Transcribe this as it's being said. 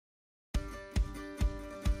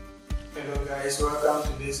Hello guys, welcome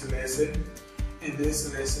to this lesson. In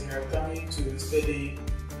this lesson, we are coming to study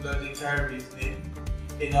logical reasoning.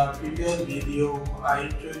 In our previous video, I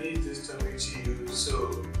introduced this topic to you,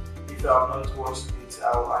 so if you have not watched it,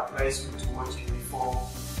 I will advise you to watch it before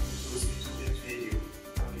you proceed to this video.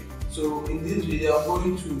 Okay. So in this video, I'm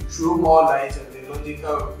going to throw more light on the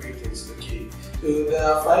logical operators. Okay. So there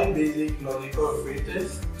are 5 basic logical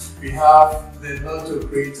operators. We have the not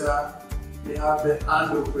operator, we have the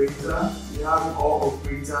and operator, we have or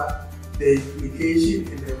operator, the implication,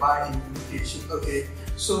 and the by implication. Okay,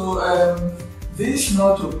 so this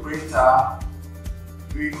not operator,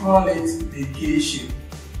 we call it negation.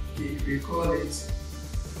 Okay, we call it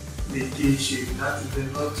negation. That is the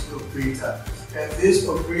not operator. And this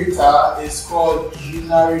operator is called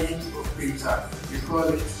unary operator. We call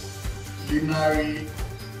it unary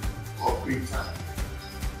operator.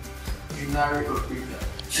 Unary operator.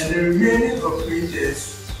 And the remaining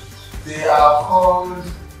operators, they are called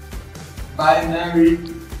binary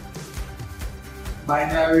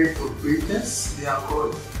operators. They are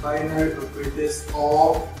called binary operators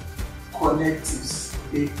or connectives.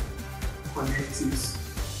 Okay, connectives.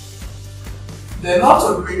 The not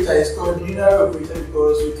operator is called unary operator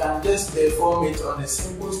because you can just perform it on a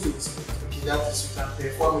simple statement. Okay, that is, you can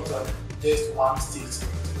perform it on just one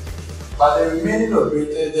statement. But the remaining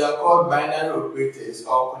operators, they are called binary operators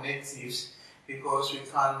or connectives because we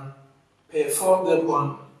can perform them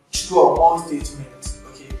on 2 or more statements.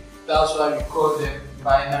 Okay, that's why we call them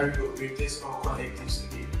binary operators or connectives.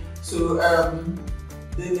 Okay, so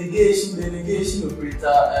the negation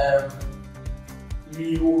operator,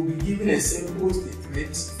 we will be given a simple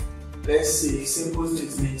statement. Let's say simple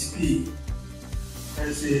statement P.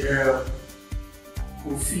 Let's say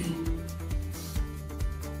Kofi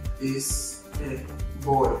is a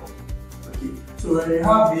boy. Okay, so when we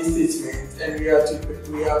have this statement and we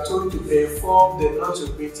are told to perform the not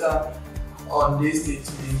operator on this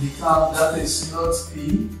statement, that is not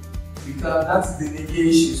P, because that's the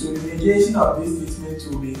negation. So the negation of this statement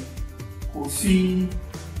will be Kofi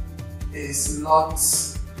is not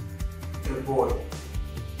a boy.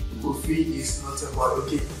 Kofi is not a boy.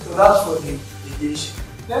 Okay, so that's for the negation.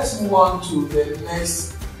 Let's move on to the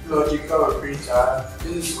next logical operator.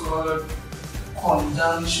 This is called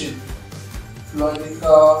conjunction.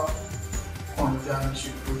 Logical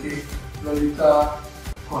conjunction. Okay, logical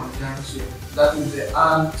conjunction. That is the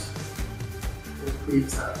and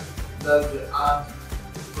operator. That's the and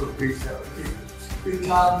operator. Okay, we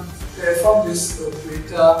can perform this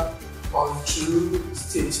operator on 2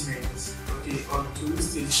 statements. Okay, on 2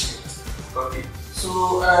 statements. Okay, so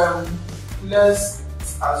let's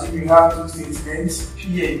assume we have 2 statements, P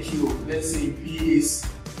and Q. Let's say P is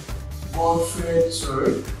Godfred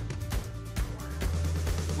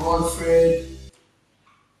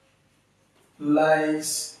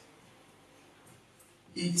likes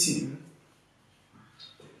eating.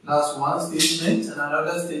 That's one statement. And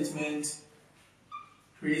another statement,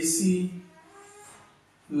 Tracy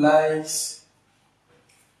likes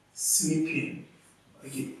sleeping.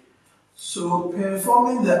 Okay. So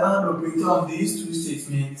performing the and operator on these 2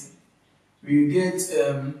 statements, we get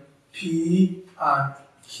P and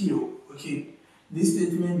Q. Okay, this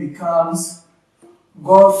statement becomes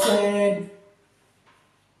Godfred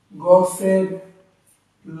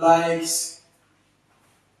likes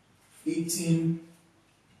eating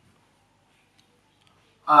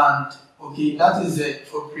and, okay, that is the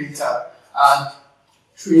operator, and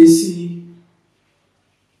Tracy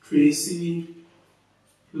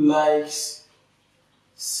likes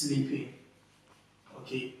sleeping.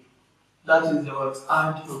 Okay, that is the word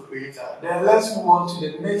and operator. Then let's move on to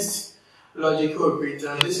the next logical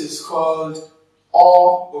operator. This is called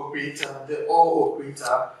or operator, the or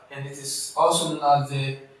operator, and it is also known as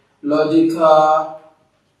the logical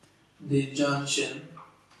disjunction.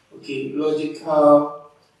 Okay,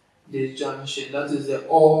 logical disjunction. That is the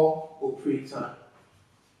or operator.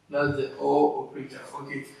 That's the or operator.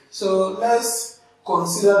 Okay, so let's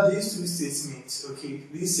consider these 2 statements. Okay,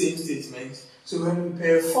 these same statements. So when we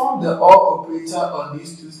perform the or operator on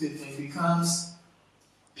these 2 statements, it becomes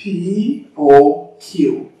P or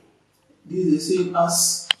Q. This is the same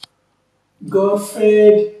as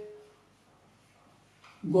Godfred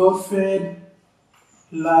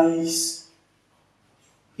likes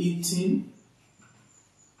eating,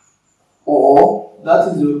 or that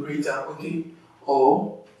is the operator. Okay,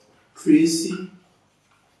 or Tracy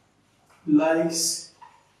likes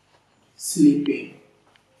sleeping.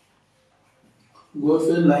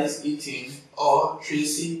 Godfred likes eating, or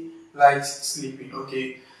Tracy likes sleeping.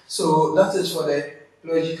 Okay, so that is for the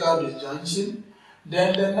logical disjunction.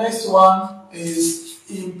 Then the next one is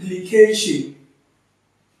implication,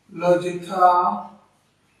 logical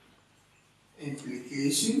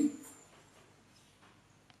implication.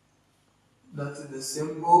 That is the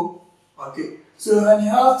symbol. Okay, so when you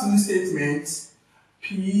have two statements,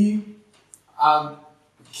 P and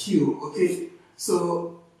Q. Okay,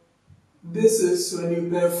 so this is when you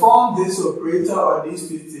perform this operator or these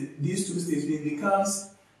two statements, it becomes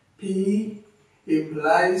P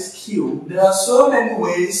implies Q. There are so many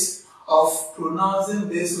ways of pronouncing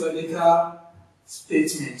this logical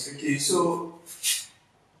statement. Okay, so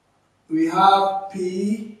we have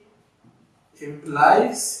P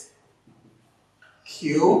implies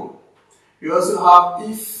Q. We also have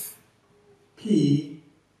if P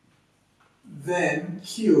then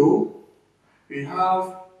Q. We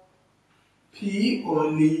have P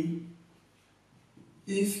only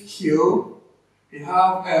if Q. We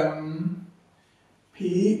have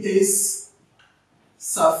P is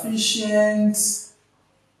sufficient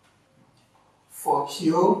for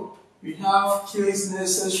Q. We have Q is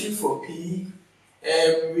necessary for P.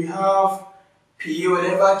 We have P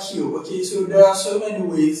whatever Q. Okay, so there are so many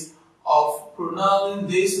ways of pronouncing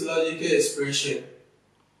this logical expression.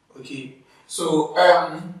 Okay, so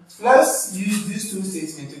let's use these two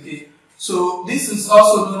statements. Okay, so this is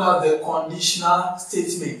also known as the conditional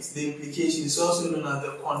statement. The implication is also known as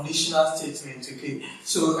the conditional statement. Okay,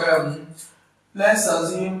 so let's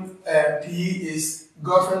assume P is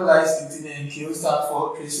Godfrey lies eating and Q stands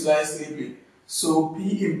for Tracy lies sleeping. So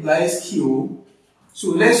P implies Q. So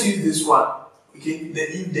let's use this one. Okay, the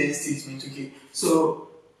if then statement. Okay, so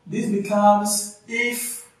this becomes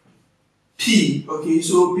if P. Okay,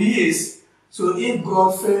 so P is so if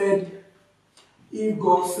Godfrey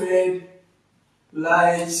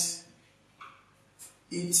lies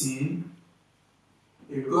eating,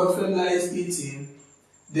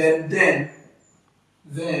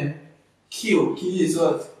 then Q is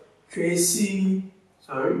what? Tracy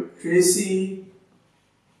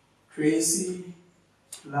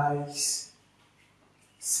likes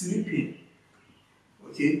sleeping.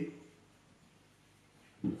 Okay,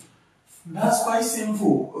 that's quite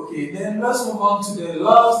simple. Okay, then let's move on to the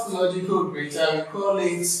last logical operator. We call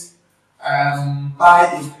it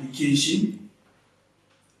by implication.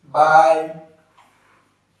 By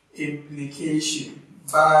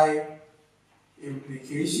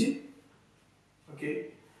implication.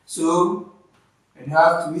 Okay, so when you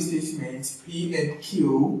have two statements P and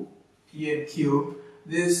Q,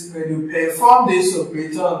 this when you perform this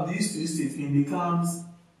operator on these two statements becomes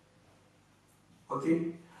okay.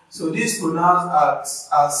 So this pronounced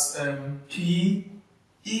as P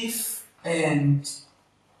if and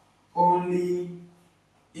only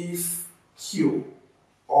if Q,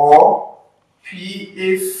 or P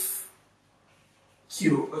if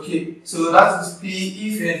Q. Okay, so that is P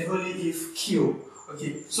if and only if Q.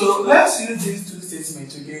 Okay, so let's use these two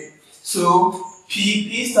statements. Okay, so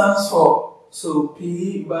P stands for, so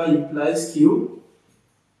P by implies Q.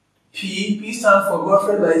 P stands for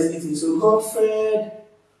Godfrey lies eating. So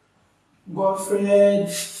Godfrey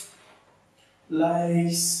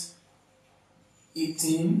lies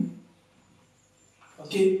eating.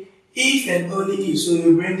 Okay, if and only if. So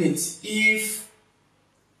you bring it if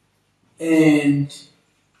and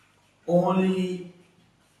only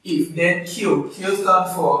if. Then Q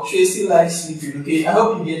stands for Tracy likes sleeping. Okay, I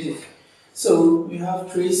hope you get it. So we have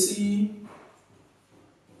Tracy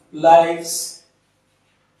likes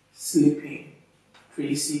sleeping.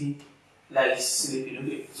 Tracy likes sleeping.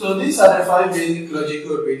 Okay, so these are the 5 basic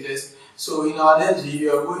logical operators. So in our next video,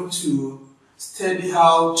 we are going to study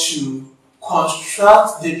how to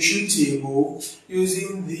construct the truth table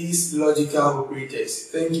using these logical operators.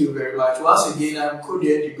 Thank you very much. Once again, I'm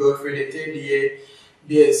Kodian Godfrey, the 3rd year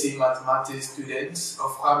BSc Mathematics student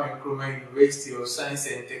of Kwame Nkrumah University of Science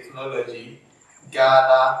and Technology,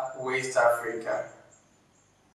 Ghana, West Africa.